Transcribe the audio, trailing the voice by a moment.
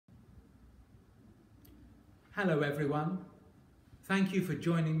Hello everyone. Thank you for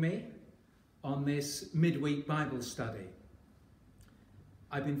joining me on this midweek Bible study.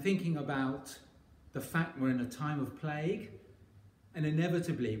 I've been thinking about the fact we're in a time of plague, and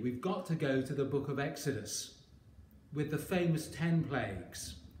inevitably we've got to go to the book of Exodus with the famous 10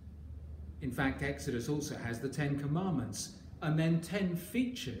 plagues. In fact, Exodus also has the 10 commandments and then 10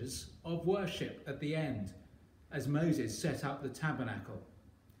 features of worship at the end as Moses set up the tabernacle.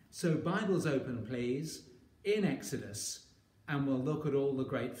 So Bibles open, please, in Exodus, and we'll look at all the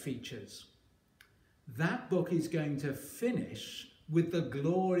great features. That book is going to finish with the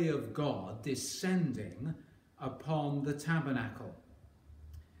glory of God descending upon the tabernacle.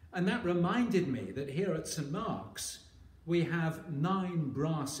 And that reminded me that here at St. Mark's, we have 9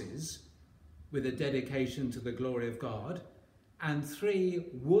 brasses with a dedication to the glory of God, and 3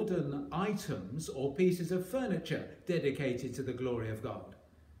 wooden items or pieces of furniture dedicated to the glory of God.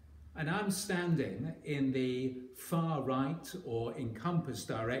 And I'm standing in the far right, or in compass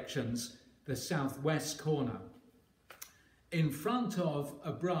directions, the southwest corner, in front of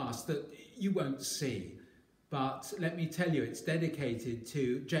a brass that you won't see, but let me tell you, it's dedicated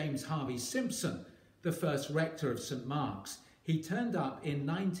to James Harvey Simpson, the first rector of St. Mark's. He turned up in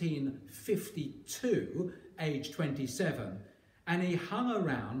 1952, age 27, and he hung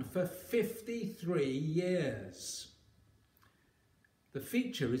around for 53 years. The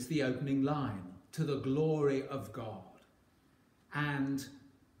feature is the opening line, to the glory of God. And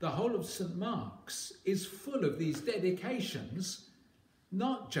the whole of St. Mark's is full of these dedications,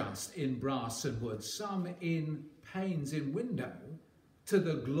 not just in brass and wood, some in panes in window, to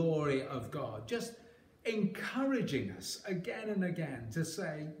the glory of God, just encouraging us again and again to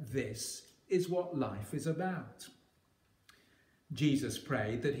say, this is what life is about. Jesus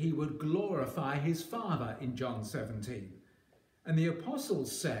prayed that he would glorify his Father in John 17. And the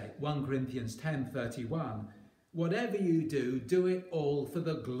apostles say, 1 Corinthians 10:31, whatever you do, do it all for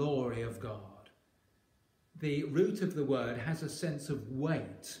the glory of God. The root of the word has a sense of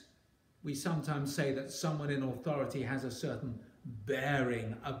weight. We sometimes say that someone in authority has a certain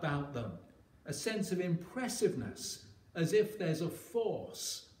bearing about them, a sense of impressiveness, as if there's a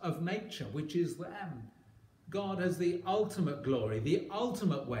force of nature which is them. God has the ultimate glory, the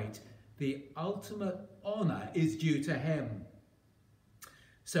ultimate weight, the ultimate honour is due to him.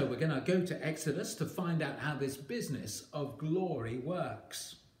 So we're going to go to Exodus to find out how this business of glory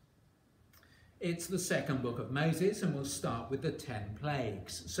works. It's the second book of Moses, and we'll start with the 10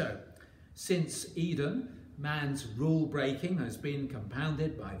 plagues. So, since Eden, man's rule breaking has been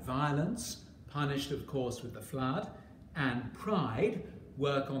compounded by violence, punished of course with the flood, and pride,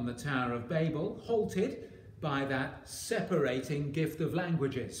 work on the Tower of Babel, halted by that separating gift of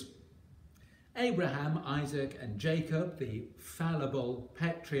languages. Abraham, Isaac and Jacob, the fallible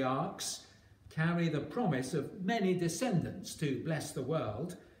patriarchs, carry the promise of many descendants to bless the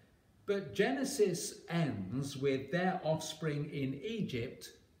world, but Genesis ends with their offspring in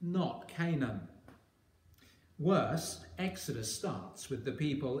Egypt, not Canaan. Worse, Exodus starts with the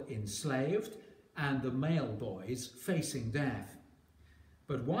people enslaved and the male boys facing death.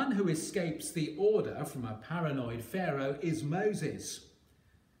 But one who escapes the order from a paranoid Pharaoh is Moses.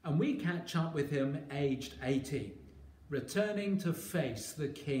 And we catch up with him aged 80, returning to face the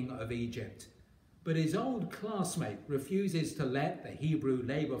king of Egypt. But his old classmate refuses to let the Hebrew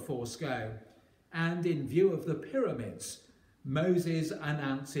labour force go. And in view of the pyramids, Moses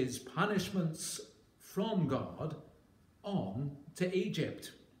announces punishments from God on to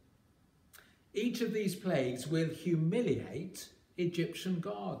Egypt. Each of these plagues will humiliate Egyptian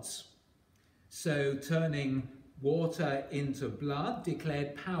gods. So turning water into blood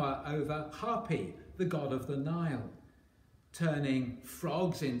declared power over Hapi, the god of the Nile. Turning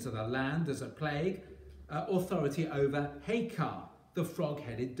frogs into the land as a plague, authority over Hagar, the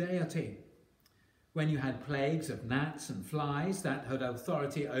frog-headed deity. When you had plagues of gnats and flies, that had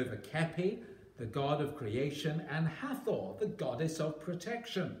authority over Kepi, the god of creation, and Hathor, the goddess of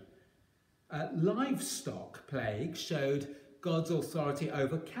protection. Livestock plague showed God's authority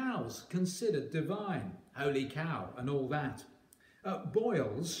over cows, considered divine, holy cow and all that.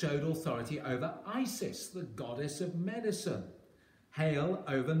 Boils showed authority over Isis, the goddess of medicine. Hail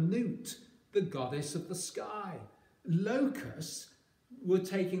over Nut, the goddess of the sky. Locusts were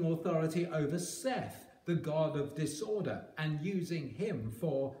taking authority over Seth, the god of disorder, and using him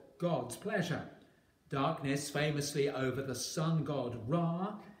for God's pleasure. Darkness famously over the sun god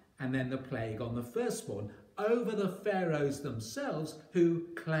Ra, and then the plague on the firstborn over the pharaohs themselves who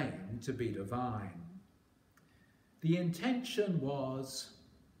claimed to be divine. The intention was,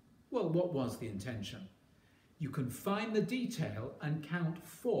 well, what was the intention? You can find the detail and count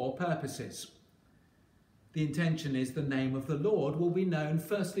 4 purposes. The intention is the name of the Lord will be known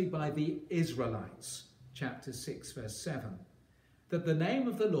firstly by the Israelites, chapter 6, verse 7. That the name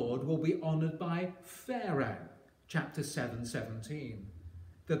of the Lord will be honoured by Pharaoh, chapter 7, 17.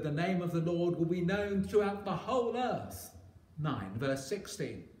 That the name of the Lord will be known throughout the whole earth, 9, verse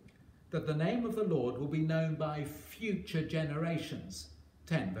 16. That the name of the Lord will be known by future generations,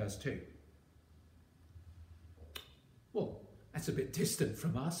 10, verse 2. Well, that's a bit distant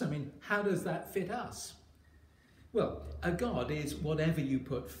from us. I mean, how does that fit us? Well, a God is whatever you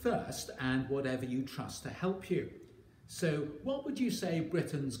put first and whatever you trust to help you. So what would you say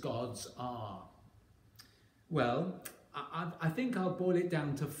Britain's gods are? Well, I think I'll boil it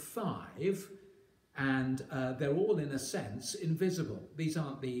down to 5, and they're all, in a sense, invisible. These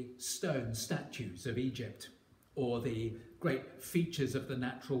aren't the stone statues of Egypt or the great features of the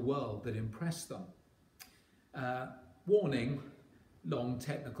natural world that impress them. Warning, long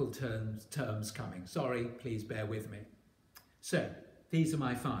technical terms coming. Sorry, please bear with me. So, these are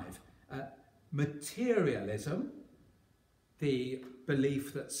my 5. Materialism, the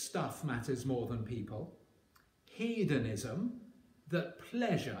belief that stuff matters more than people. Hedonism, that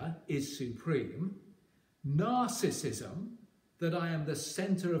pleasure is supreme. Narcissism, that I am the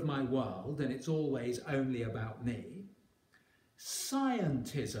centre of my world and it's always only about me.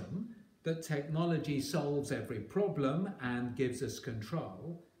 Scientism, that technology solves every problem and gives us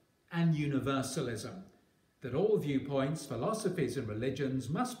control. And universalism, that all viewpoints, philosophies and religions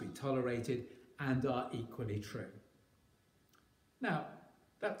must be tolerated and are equally true. Now,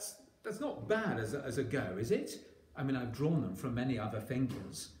 that's not bad as a go, is it? I mean, I've drawn them from many other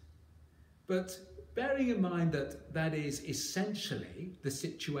thinkers. But bearing in mind that that is essentially the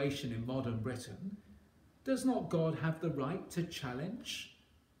situation in modern Britain, does not God have the right to challenge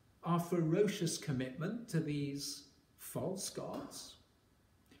our ferocious commitment to these false gods?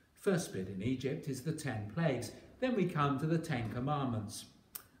 First bit in Egypt is the 10 plagues. Then we come to the 10 commandments.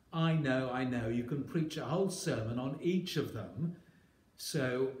 I know, you can preach a whole sermon on each of them,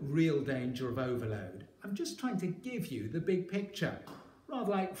 so real danger of overload. I'm just trying to give you the big picture,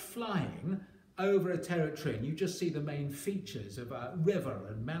 rather like flying over a territory and you just see the main features of a river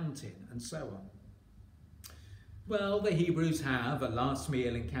and mountain and so on. Well, the Hebrews have a last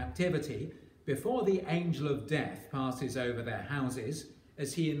meal in captivity before the angel of death passes over their houses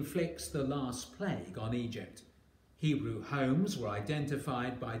as he inflicts the last plague on Egypt. Hebrew homes were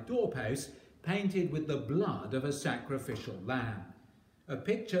identified by doorposts painted with the blood of a sacrificial lamb, a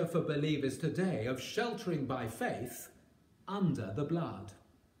picture for believers today of sheltering by faith under the blood.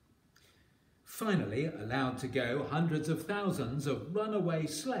 Finally, allowed to go, hundreds of thousands of runaway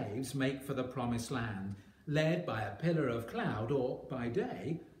slaves make for the promised land, led by a pillar of cloud or, by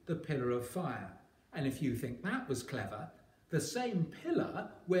day, the pillar of fire. And if you think that was clever, the same pillar,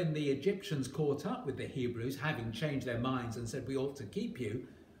 when the Egyptians caught up with the Hebrews, having changed their minds and said, we ought to keep you,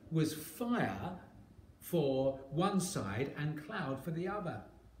 was fire for one side and cloud for the other.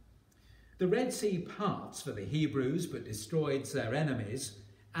 The Red Sea parts for the Hebrews but destroys their enemies,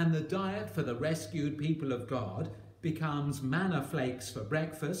 and the diet for the rescued people of God becomes manna flakes for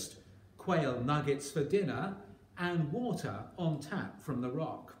breakfast, quail nuggets for dinner, and water on tap from the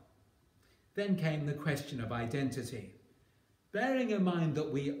rock. Then came the question of identity. Bearing in mind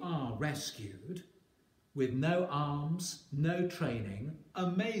that we are rescued, with no arms, no training,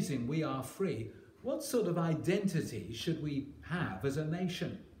 amazing we are free, what sort of identity should we have as a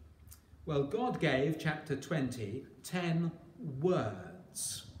nation? Well, God gave, chapter 20, 10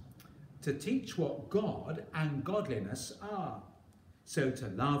 words to teach what God and godliness are. So to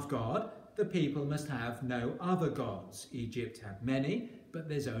love God, the people must have no other gods. Egypt had many, but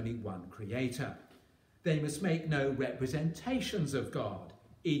there's only one creator. They must make no representations of God.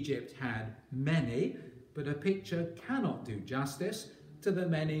 Egypt had many, but a picture cannot do justice to the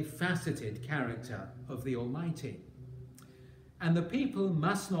many-faceted character of the Almighty. And the people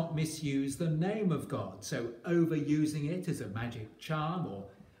must not misuse the name of God, so overusing it as a magic charm or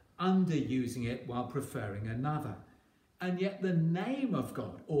underusing it while preferring another. And yet the name of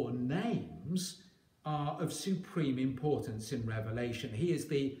God, or names, are of supreme importance in Revelation. He is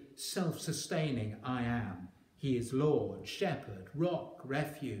the self-sustaining I am. He is Lord, Shepherd, Rock,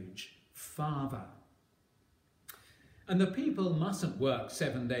 Refuge, Father. And the people mustn't work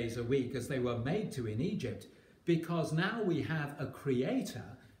 7 days a week as they were made to in Egypt, because now we have a creator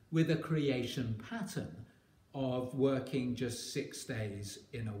with a creation pattern of working just 6 days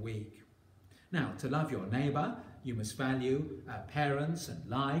in a week. Now, to love your neighbour, you must value parents and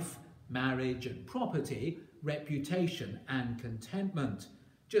life, marriage and property, reputation and contentment,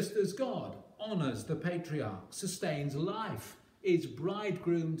 just as God honours the patriarch, sustains life, is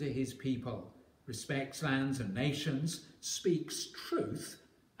bridegroom to his people, respects lands and nations, speaks truth,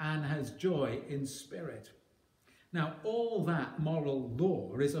 and has joy in spirit. Now, all that moral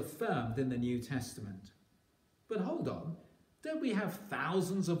law is affirmed in the New Testament. But hold on, don't we have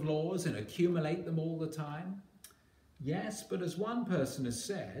thousands of laws and accumulate them all the time? Yes, but as one person has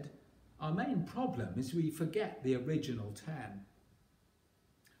said, our main problem is we forget the original 10.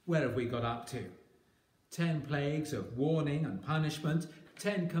 Where have we got up to? 10 plagues of warning and punishment,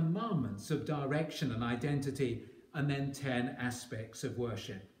 10 commandments of direction and identity, and then 10 aspects of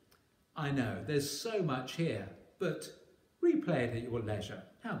worship. I know, there's so much here, but replay it at your leisure.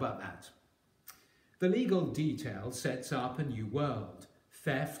 How about that? The legal detail sets up a new world.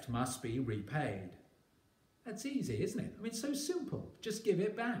 Theft must be repaid. That's easy, isn't it? I mean, it's so simple. Just give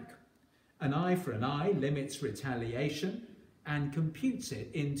it back. An eye for an eye limits retaliation and computes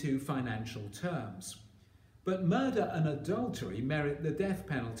it into financial terms. But murder and adultery merit the death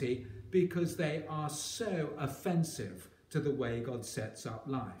penalty because they are so offensive to the way God sets up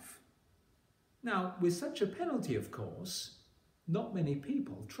life. Now, with such a penalty, of course, not many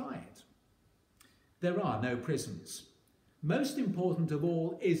people try it. There are no prisons. Most important of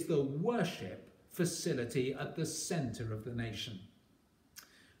all is the worship facility at the centre of the nation.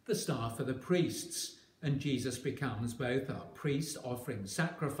 The staff are the priests, and Jesus becomes both our priest offering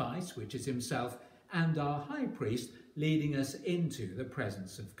sacrifice, which is himself, and our high priest leading us into the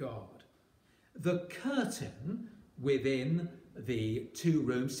presence of God. The curtain within the two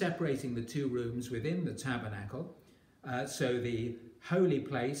rooms, separating the two rooms within the tabernacle, so the holy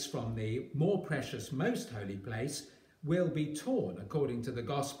place from the more precious most holy place, will be torn according to the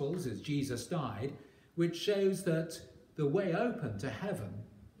Gospels as Jesus died, which shows that the way open to heaven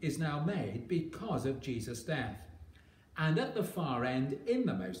is now made because of Jesus' death. And at the far end, in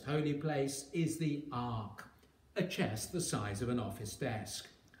the most holy place, is the ark, a chest the size of an office desk.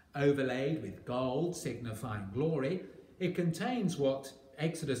 Overlaid with gold, signifying glory, it contains what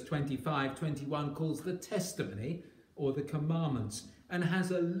Exodus 25:21 calls the testimony, or the commandments, and has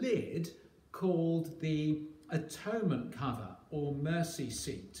a lid called the atonement cover or mercy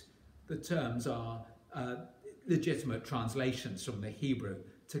seat. The terms are legitimate translations from the Hebrew.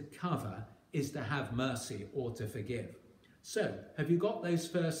 To cover is to have mercy or to forgive. So, have you got those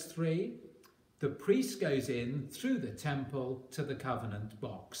first three? The priest goes in through the temple to the covenant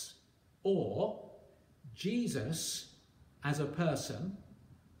box. Or Jesus, as a person,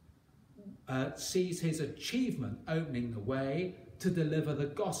 sees his achievement opening the way to deliver the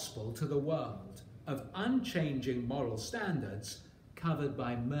gospel to the world of unchanging moral standards covered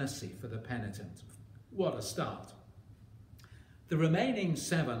by mercy for the penitent. What a start. The remaining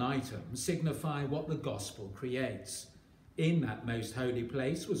 7 items signify what the gospel creates. In that most holy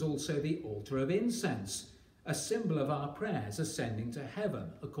place was also the altar of incense, a symbol of our prayers ascending to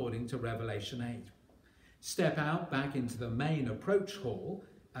heaven, according to Revelation 8. Step out back into the main approach hall,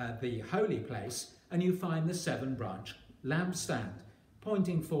 the holy place, and you find the 7-branch lampstand,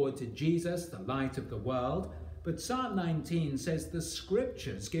 pointing forward to Jesus, the light of the world. But Psalm 19 says the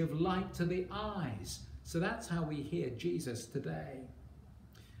scriptures give light to the eyes. So that's how we hear Jesus today.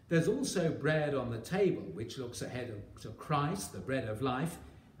 There's also bread on the table, which looks ahead to Christ, the bread of life,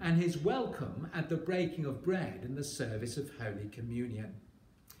 and his welcome at the breaking of bread in the service of Holy Communion.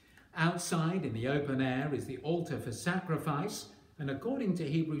 Outside in the open air is the altar for sacrifice, and according to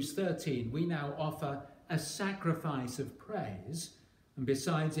Hebrews 13, we now offer a sacrifice of praise, and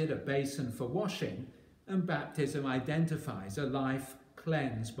besides it a basin for washing, and baptism identifies a life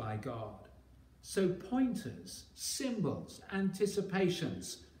cleansed by God. So pointers, symbols,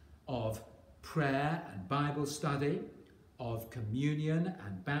 anticipations of prayer and Bible study, of communion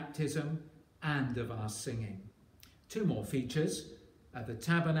and baptism, and of our singing. 2 more features. At the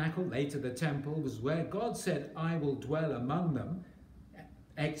tabernacle, later the temple, was where God said, "I will dwell among them,"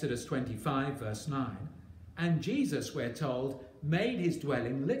 Exodus 25, verse 9. And Jesus, we're told, made his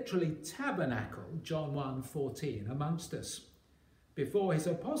dwelling, literally tabernacle, John 1:14, amongst us. Before his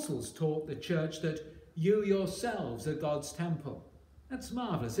apostles taught the church that you yourselves are God's temple. That's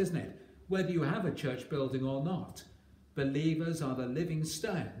marvellous, isn't it? Whether you have a church building or not, believers are the living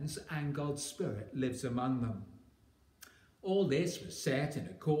stones and God's Spirit lives among them. All this was set in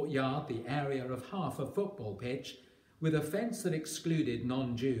a courtyard, the area of half a football pitch, with a fence that excluded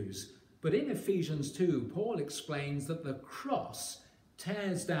non-Jews. But in Ephesians 2, Paul explains that the cross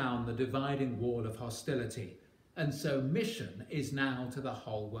tears down the dividing wall of hostility, and so mission is now to the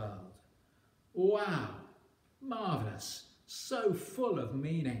whole world. Wow, marvellous, so full of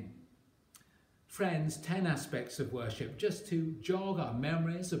meaning. Friends, 10 aspects of worship, just to jog our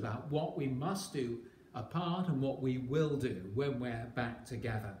memories about what we must do apart and what we will do when we're back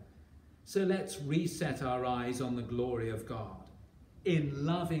together. So let's reset our eyes on the glory of God in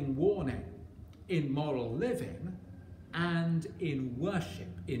loving warning, in moral living, and in worship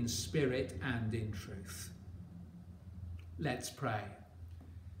in spirit and in truth. Let's pray.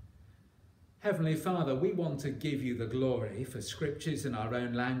 Heavenly Father, we want to give you the glory for scriptures in our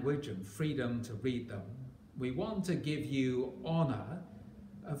own language and freedom to read them. We want to give you honour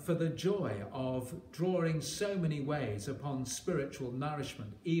for the joy of drawing so many ways upon spiritual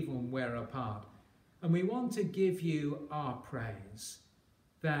nourishment, even when we're apart. And we want to give you our praise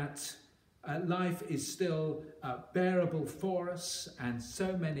that life is still bearable for us and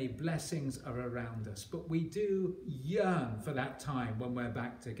so many blessings are around us. But we do yearn for that time when we're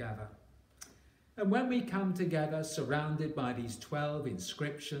back together. And when we come together surrounded by these 12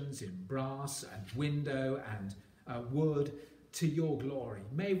 inscriptions in brass and window and wood to your glory,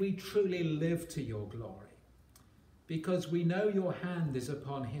 may we truly live to your glory, because we know your hand is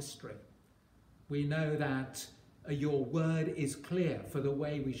upon history. We know that your word is clear for the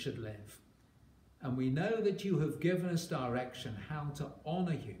way we should live. And we know that you have given us direction how to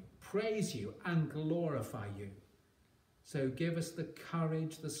honour you, praise you and glorify you. So give us the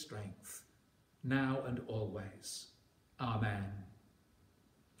courage, the strength, now and always. Amen.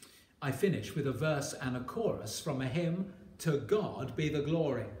 I finish with a verse and a chorus from a hymn, To God Be the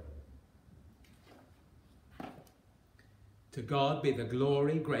Glory. To God be the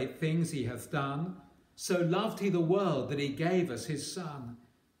glory, great things he hath done. So loved he the world that he gave us his Son,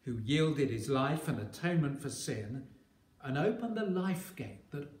 who yielded his life an atonement for sin, and opened the life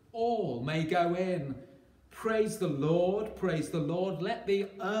gate that all may go in. Praise the Lord, let the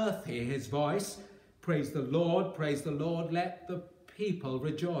earth hear his voice. Praise the Lord, let the people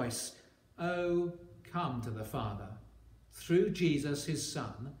rejoice. Oh, come to the Father, through Jesus his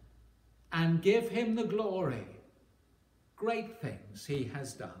Son, and give him the glory. Great things he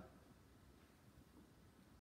has done.